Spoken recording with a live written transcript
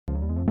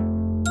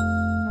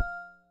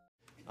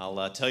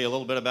I'll tell you a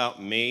little bit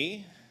about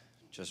me.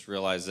 Just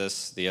realized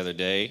this the other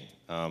day.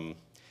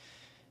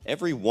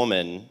 Every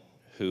woman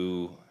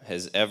who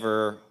has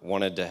ever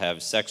wanted to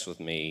have sex with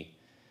me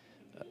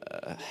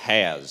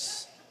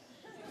has.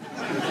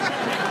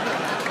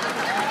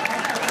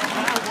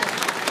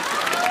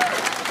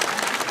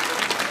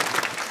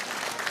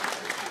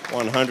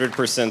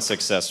 100%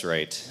 success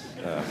rate.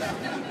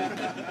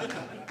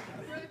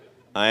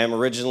 I am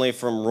originally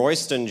from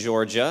Royston,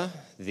 Georgia,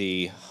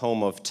 the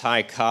home of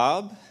Ty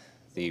Cobb,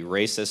 the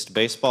racist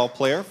baseball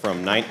player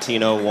from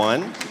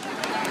 1901.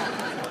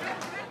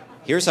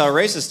 Here's how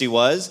racist he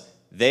was.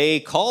 They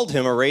called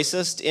him a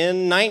racist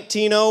in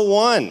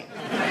 1901.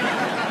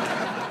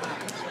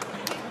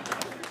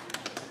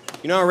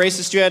 You know how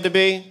racist you had to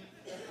be?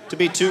 To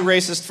be too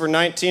racist for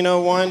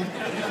 1901?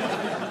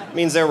 It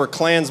means there were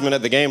Klansmen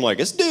at the game like,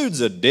 this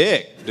dude's a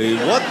dick,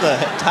 dude. What the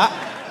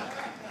heck?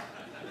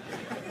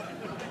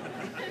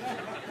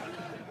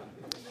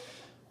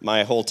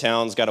 My whole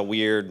town's got a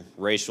weird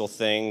racial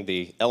thing.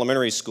 The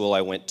elementary school I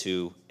went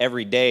to,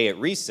 every day at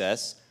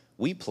recess,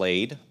 we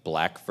played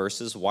black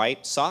versus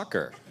white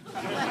soccer.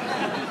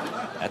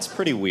 That's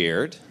pretty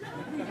weird.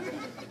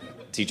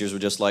 Teachers were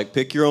just like,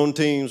 pick your own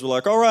teams. We're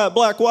like, all right,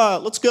 black, white,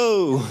 let's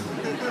go.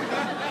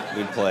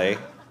 We'd play.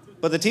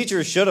 But the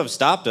teachers should have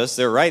stopped us.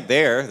 They're right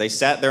there. They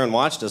sat there and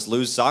watched us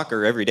lose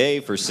soccer every day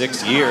for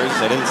 6 years.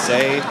 They didn't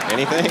say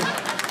anything.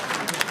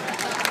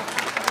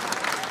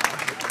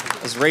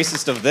 It was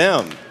racist of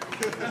them.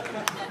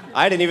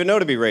 I didn't even know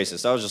to be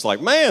racist. I was just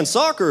like, man,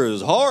 soccer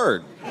is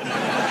hard.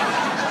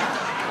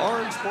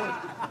 Hard sport.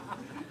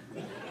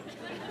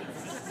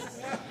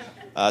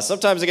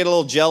 Sometimes I get a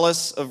little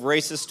jealous of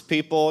racist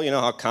people, you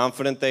know, how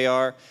confident they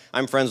are.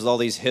 I'm friends with all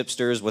these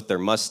hipsters with their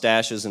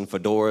mustaches and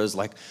fedoras,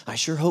 like, I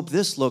sure hope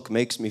this look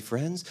makes me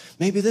friends.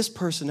 Maybe this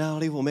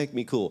personality will make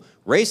me cool.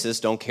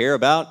 Racists don't care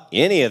about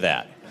any of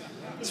that.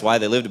 That's why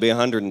they live to be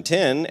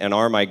 110 and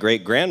are my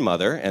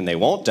great-grandmother, and they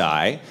won't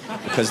die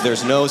because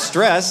there's no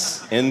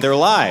stress in their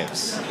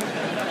lives.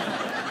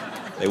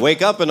 They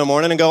wake up in the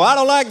morning and go, I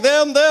don't like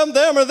them,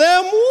 or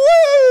them.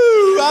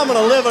 Woo! I'm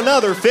gonna live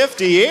another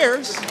 50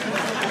 years.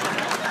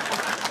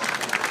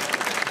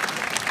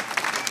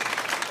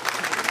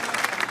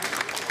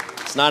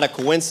 It's not a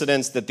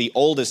coincidence that the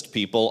oldest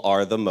people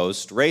are the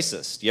most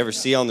racist. You ever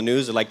see on the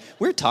news, they're like,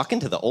 we're talking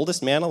to the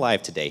oldest man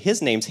alive today.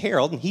 His name's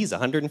Harold, and he's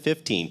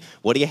 115.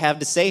 What do you have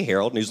to say,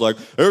 Harold? And he's like,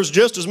 there's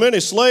just as many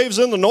slaves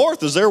in the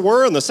North as there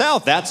were in the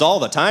South. That's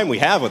all the time we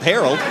have with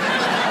Harold.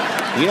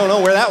 We don't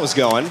know where that was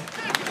going.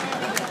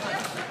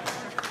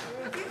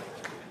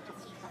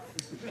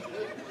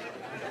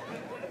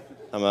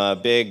 I'm a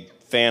big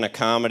fan of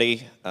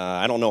comedy.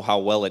 I don't know how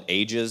well it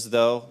ages,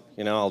 though.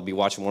 You know, I'll be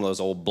watching one of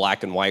those old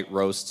black and white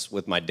roasts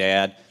with my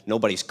dad.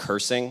 Nobody's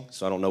cursing,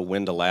 so I don't know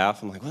when to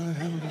laugh. I'm like, what?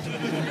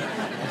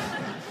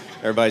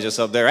 Everybody's just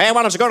up there, hey,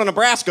 why don't you go to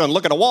Nebraska and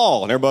look at a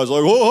wall? And everybody's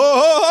like, whoa, whoa,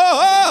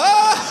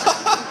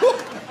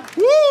 whoa,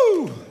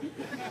 woo!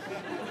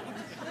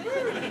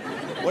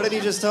 What did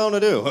he just tell him to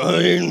do?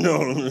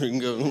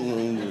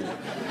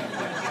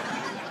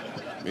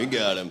 You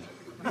got him.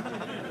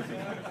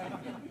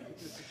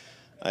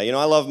 You know,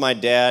 I love my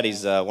dad.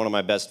 He's one of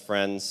my best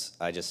friends.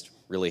 I just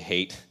really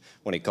hate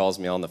when he calls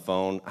me on the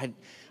phone. I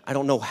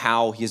don't know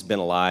how he's been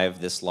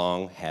alive this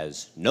long,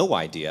 has no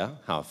idea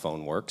how a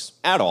phone works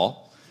at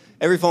all.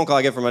 Every phone call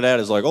I get from my dad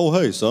is like, oh,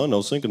 hey, son, I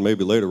was thinking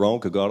maybe later on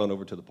could go on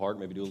over to the park,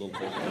 maybe do a little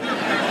bit. I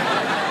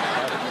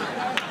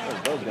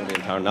was going to be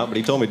in town now, but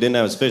he told me he didn't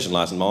have his fishing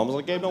license. Mom was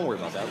like, Gabe, don't worry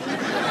about that.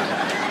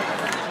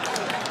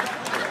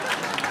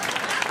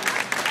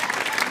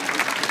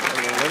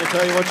 Let me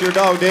tell you what your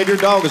dog did. Your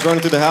dog was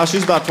running through the house.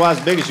 She's about twice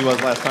as big as she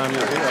was last time you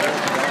were here.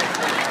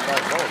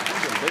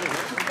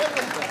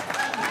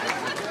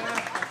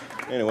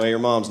 Anyway, your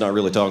mom's not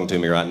really talking to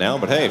me right now,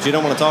 but hey, if she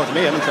don't want to talk to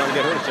me, I've been trying to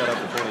get her to shut up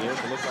for 20 years.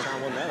 It looks like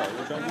I won that. Are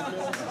you trying to get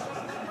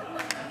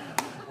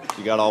me?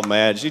 She got all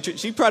mad. She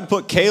tried to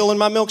put kale in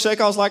my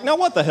milkshake. I was like, now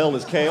what the hell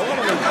is kale? I don't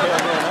know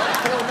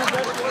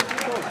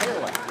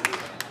kale.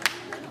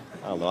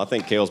 I don't know. I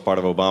think kale's part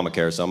of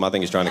Obamacare or something. I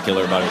think he's trying to kill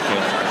everybody with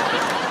kale.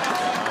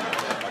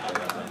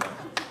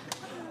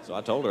 So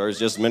I told her there's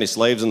just as many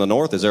slaves in the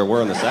North as there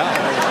were in the South.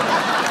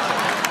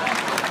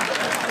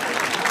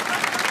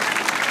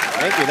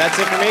 Thank you. That's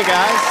it for me,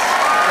 guys.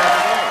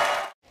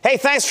 Hey,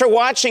 thanks for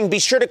watching. Be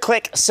sure to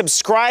click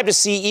subscribe to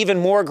see even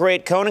more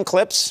great Conan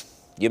clips.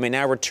 You may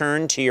now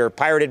return to your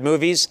pirated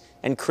movies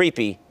and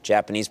creepy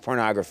Japanese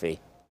pornography.